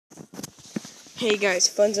Hey guys,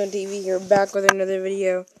 Funzone TV here, back with another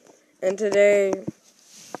video, and today,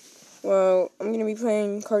 well, I'm gonna be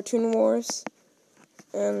playing Cartoon Wars,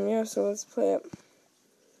 and yeah, so let's play it.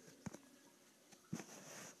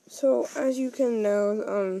 So, as you can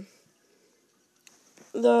know,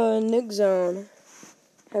 the Nick Zone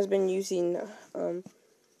has been using,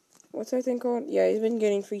 what's that thing called? Yeah, he's been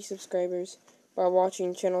getting free subscribers by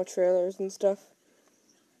watching channel trailers and stuff.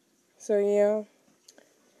 So, yeah.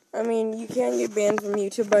 I mean, you can get banned from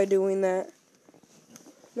YouTube by doing that.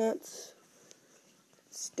 That's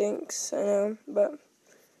stinks, I know, but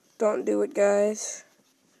don't do it, guys.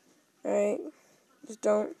 Alright? Just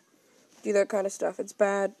don't do that kind of stuff. It's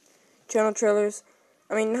bad. Channel trailers.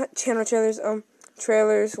 I mean, not channel trailers,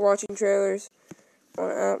 trailers, watching trailers on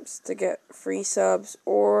apps to get free subs,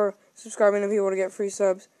 or subscribing to people to get free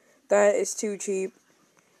subs. That is too cheap.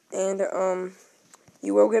 And,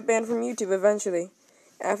 you will get banned from YouTube eventually.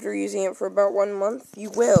 After using it for about 1 month,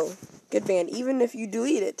 you will get banned. Even if you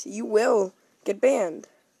delete it, you will get banned.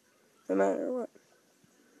 No matter what.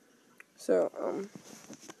 So,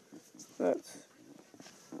 let's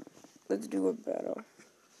do a battle.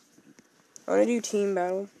 I want to do team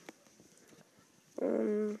battle.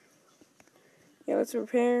 Yeah, let's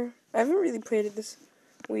prepare. I haven't really played it this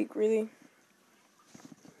week, really.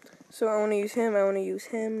 So I want to use him. What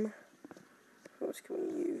else can we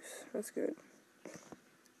use? That's good.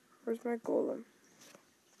 Where's my golem?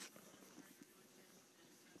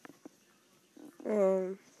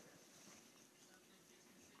 Let's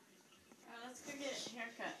go get a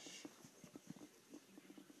haircut.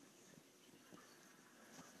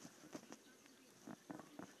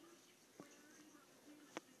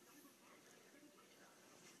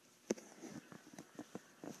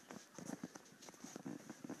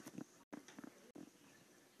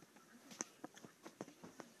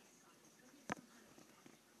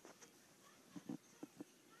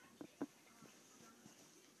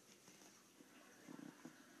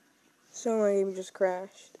 So my game just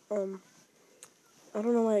crashed. I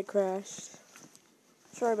don't know why it crashed.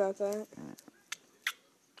 Sorry about that.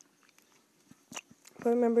 But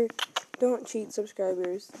remember, don't cheat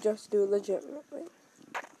subscribers. Just do it legitimately.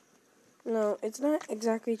 No, it's not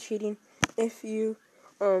exactly cheating if you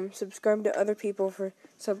subscribe to other people for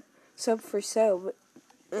sub for sale,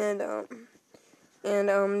 and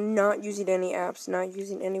not using any apps, not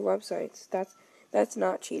using any websites. That's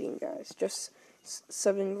not cheating, guys. Just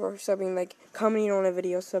subbing, like commenting on a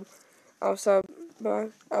video. I'll sub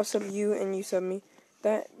you and you sub me.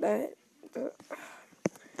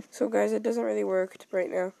 So guys, it doesn't really work right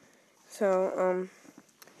now. So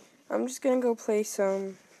I'm just gonna go play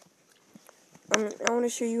some. I want to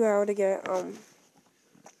show you how to get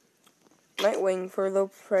Nightwing for a low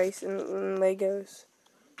price in Legos.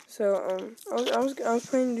 So I was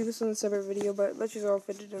planning to do this in a separate video, but let's just all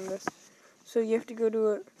fit it in this. So you have to go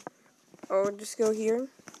to it. Oh, just go here.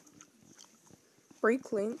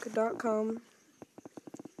 Breaklink.com.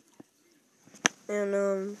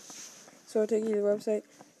 And so it'll take you to the website.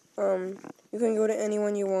 You can go to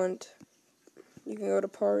anyone you want. You can go to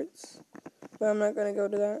parts, but I'm not gonna go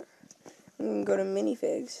to that. I'm gonna go to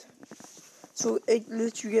minifigs. So it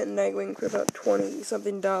lets you get Nightwing for about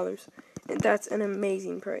 $20-something, and that's an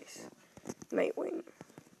amazing price. Nightwing.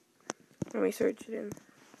 Let me search it in.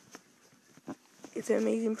 It's an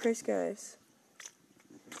amazing price, guys.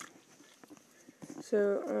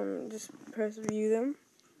 So just press view them,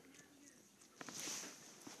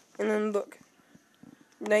 and then look.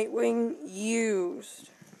 Nightwing used.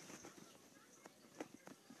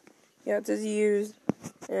 Yeah, it says used,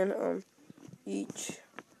 and each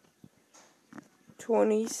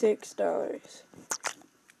 $26.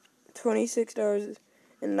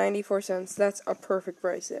 $26.94. That's a perfect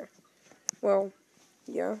price there. Well,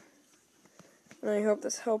 yeah. And I hope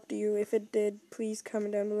this helped you. If it did, please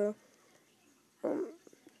comment down below.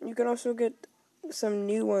 You can also get some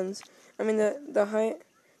new ones. I mean, the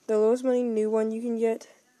lowest money new one you can get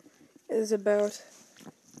is about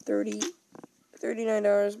 $39.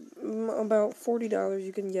 About $40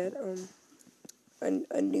 you can get a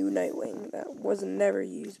new Nightwing that was never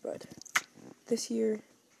used, but this year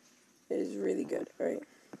it is really good, right?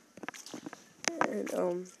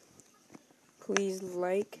 And please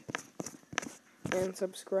like and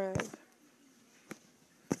subscribe.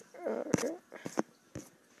 Okay.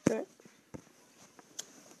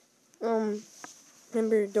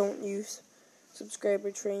 Remember, don't use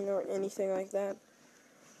subscriber train or anything like that.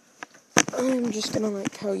 I'm just gonna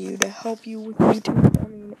tell you to help you with YouTube. I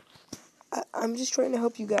mean, I'm just trying to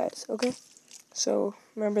help you guys, okay? So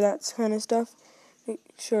remember that kind of stuff. Make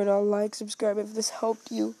sure to like, subscribe if this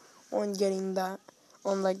helped you on getting that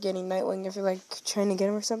on like getting Nightwing if you're like trying to get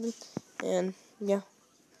him or something. And yeah,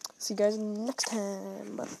 see you guys next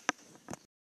time. Bye.